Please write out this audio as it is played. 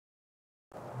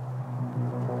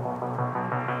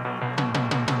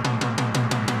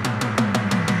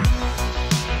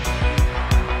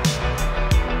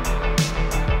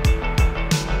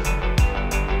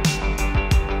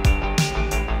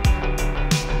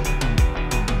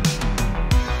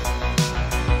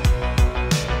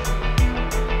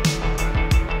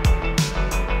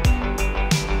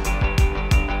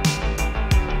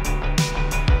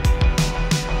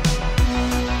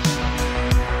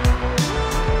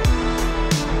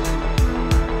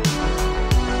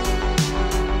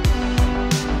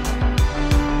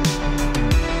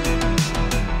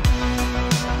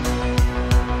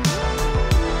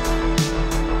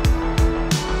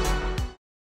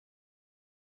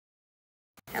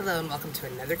Hello and welcome to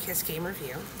another KISS game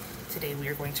review. Today we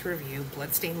are going to review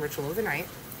Bloodstained Ritual of the Night.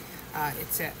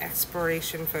 It's an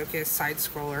exploration-focused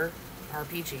side-scroller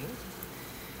RPG.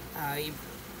 You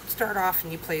start off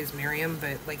and you play as Miriam,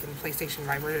 but like in the PlayStation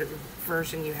 5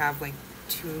 version you have like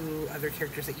two other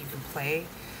characters that you can play.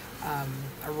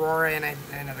 Aurora and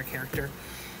another character.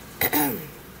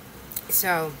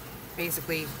 So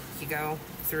basically you go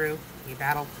through, you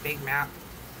battle, big map.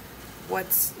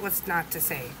 What's not to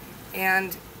say?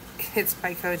 And it's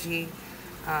by Koji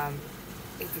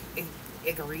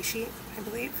Igarashi, I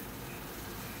believe.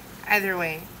 Either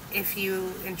way, if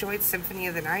you enjoyed Symphony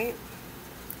of the Night,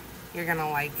 you're gonna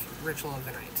like Ritual of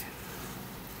the Night.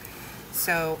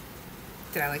 So,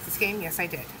 did I like this game? Yes, I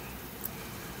did.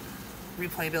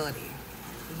 Replayability.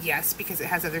 Yes, because it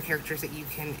has other characters that you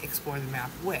can explore the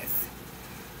map with.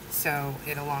 So,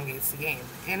 it elongates the game.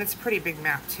 And it's a pretty big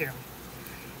map, too.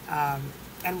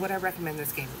 And would I recommend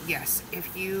this game? Yes.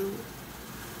 If you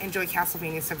enjoy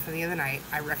Castlevania Symphony of the Night,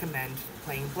 I recommend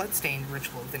playing Bloodstained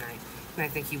Ritual of the Night. And I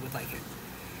think you would like it.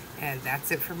 And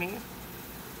that's it for me.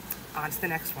 On to the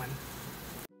next one.